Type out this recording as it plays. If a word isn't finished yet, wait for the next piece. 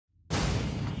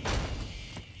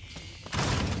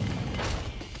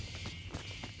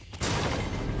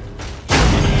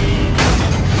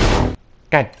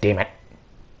God damn it.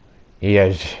 He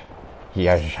is,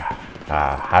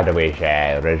 how do we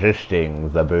say, resisting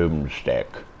the boomstick.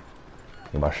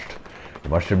 You must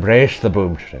embrace the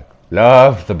boomstick.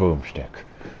 Love the boomstick.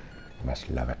 You must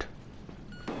love it.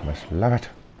 You must love it.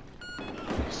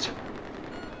 Yes.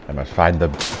 I must find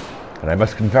them, and I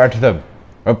must convert them.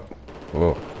 Oh,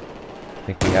 oh. I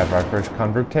think we have our first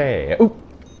convertee. Oh.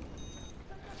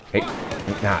 Hey,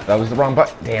 nah, that was the wrong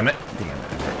button. Damn it. Damn it.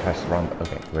 I pressed the wrong button.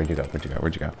 Okay, where'd you go? Where'd you go?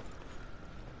 Where'd you go?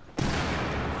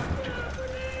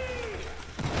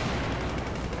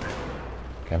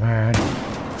 Come on.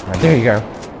 There you go.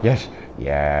 Yes.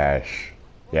 Yes.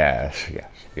 Yes.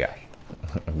 Yes. Yes.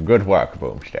 Good work,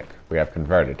 Boomstick. We have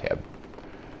converted him.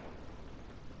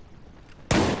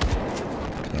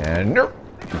 And nope.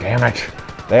 Damn it.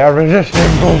 They are resisting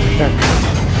Boomstick.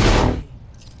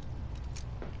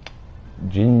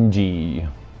 Gingy.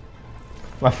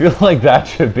 I feel like that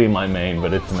should be my main,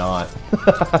 but it's not.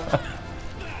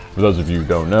 For those of you who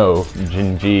don't know,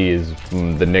 Gingy is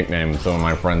the nickname some of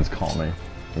my friends call me.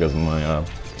 Because of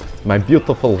my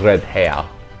beautiful red hair.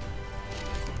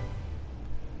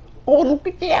 Oh, look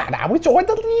at that! I was on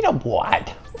the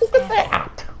leaderboard! Look at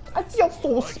that! I feel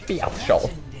so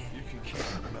special!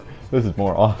 This is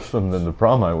more awesome than the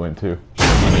prom I went to.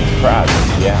 I mean, crap,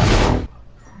 yeah.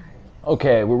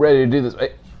 Okay, we're ready to do this.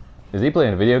 Wait, is he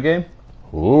playing a video game?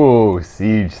 Ooh,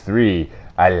 Siege 3.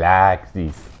 I like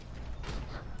these.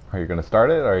 Are you gonna start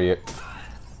it, or are you...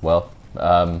 Well,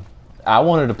 I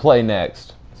wanted to play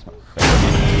next.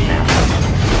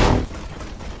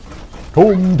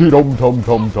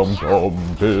 Tom-de-dum-dum-dum-dum-dum,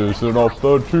 pissing off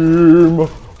the team.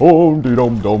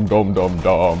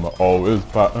 Om-de-dum-dum-dum-dum-dum, always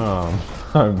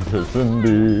I'm pissing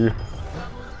D.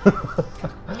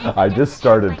 I just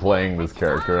started playing this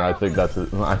character, and I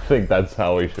think that's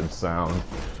how he should sound.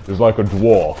 He's like a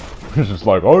dwarf. He's just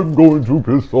like, I'm going to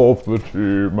piss off the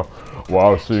team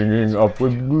while singing up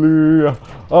with glee.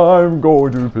 I'm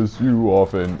going to piss you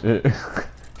off, and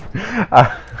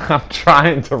I'm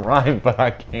trying to rhyme, but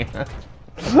I can't.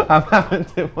 I'm having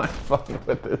too much fun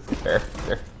with this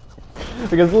character.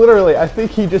 Because literally, I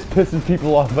think he just pisses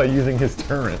people off by using his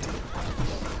turret.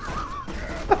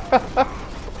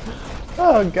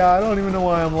 Oh god, I don't even know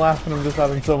why I'm laughing. I'm just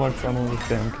having so much fun with this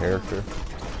damn character.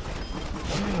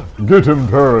 Get him,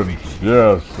 parents.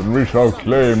 Yes, and we shall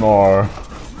claim our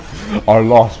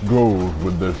lost gold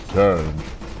with this turn.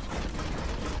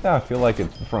 Yeah, I feel like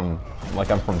it's I'm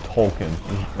from Tolkien,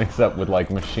 except with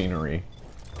like machinery.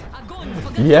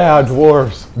 Yeah,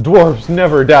 dwarves. Dwarves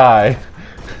never die.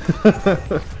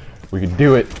 We could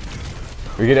do it.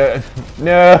 We could.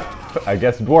 No, I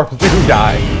guess dwarves do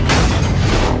die.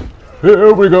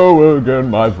 Here we go again,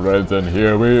 my friends, and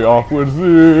here we off with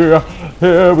thee.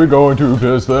 Here we're going to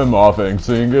piss them off and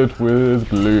sing it with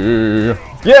glee.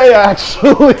 Yeah, yeah,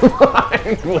 actually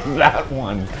rhymed with that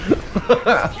one.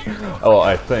 Oh,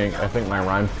 I think my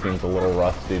rhyme scheme's a little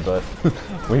rusty, but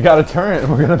we got a turret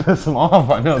and we're gonna piss them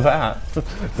off. I know that.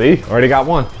 See, already got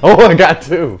one. Oh, I got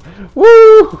two.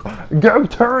 Woo! Go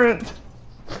turret!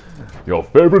 Your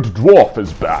favorite dwarf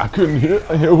is back, and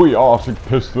here we are to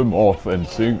piss them off and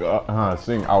sing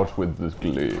out with this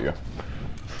glee.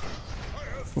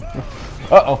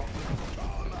 Uh-oh.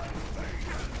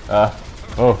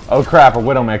 Oh crap, a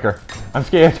Widowmaker. I'm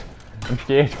scared. I'm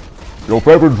scared. Your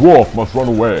favorite dwarf must run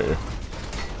away.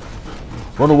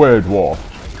 Run away, dwarf.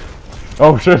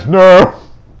 Oh shit, no!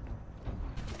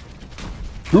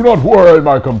 Do not worry,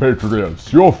 my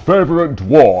compatriots. Your favorite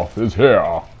dwarf is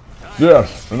here.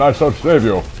 Yes, and I shall save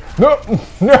you. No,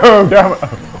 no, damn it.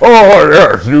 Oh,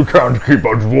 yes, you can't keep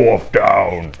a dwarf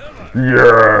down.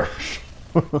 Yes.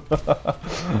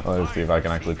 Let's see if I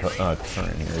can actually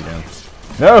turn here again.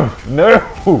 No, no,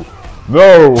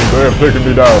 no, they have taken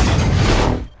me down.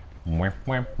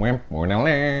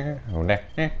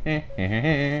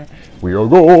 We are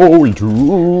going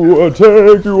to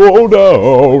take you all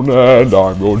down, and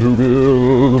I'm going to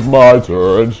build my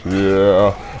turrets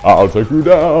here. I'll take you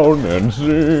down and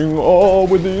sing all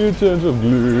with the intent of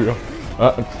glee.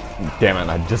 Damn it,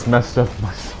 I just messed up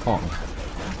my song.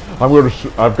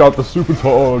 I've got the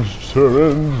supercharged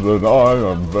turrets, and I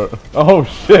am oh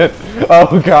shit!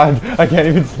 Oh god, I can't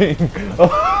even sing.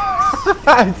 Oh,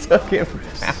 I took him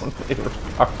down,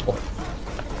 regardless.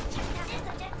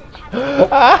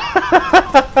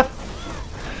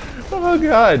 Oh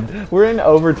god, we're in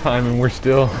overtime and we're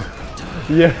still.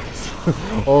 Yes.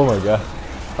 Oh my god.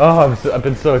 Oh, I've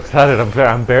been so excited.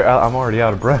 I'm already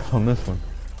out of breath on this one.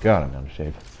 God, I'm out of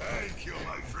shape.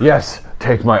 Yes,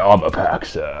 take my armor pack,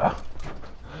 sir.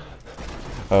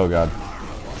 Oh god.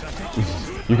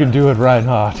 You can do it,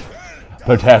 Reinhardt.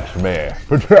 Protect me.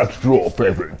 Protect your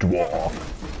favorite dwarf.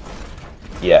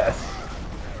 Yes.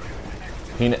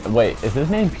 Wait, is his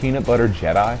name Peanut Butter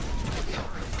Jedi?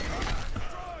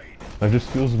 That just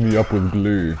fills me up with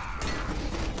glee.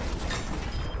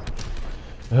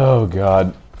 Oh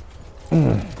god.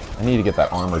 I need to get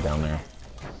that armor down there.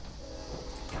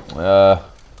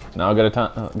 Now good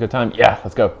time. Yeah,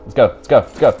 let's go. Let's go. Let's go.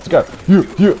 Let's go. Let's go.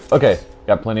 You. Okay,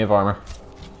 got plenty of armor.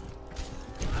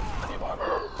 Plenty of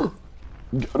armor.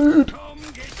 Got it.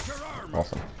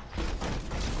 Awesome.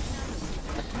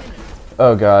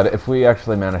 Oh god, if we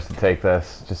actually manage to take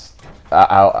this, just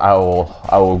I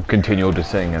will continue to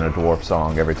sing in a dwarf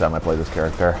song every time I play this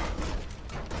character.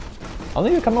 I'll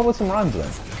need to come up with some rhymes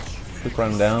then. Just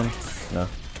run down. No.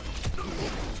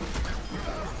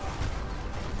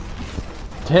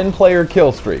 10-player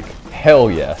kill streak. Hell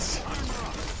yes.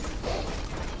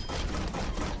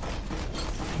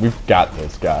 We've got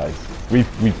this, guys. We've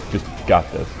just got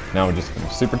this. Now we're just gonna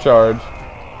supercharge.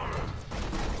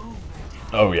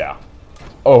 Oh yeah.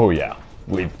 Oh yeah.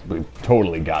 We've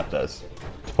totally got this.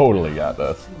 Totally got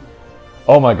this.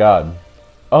 Oh my god.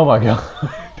 Oh my god.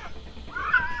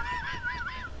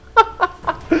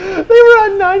 They were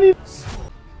at 90.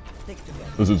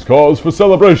 This is cause for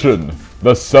celebration.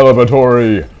 The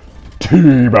celebratory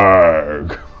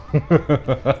teabag.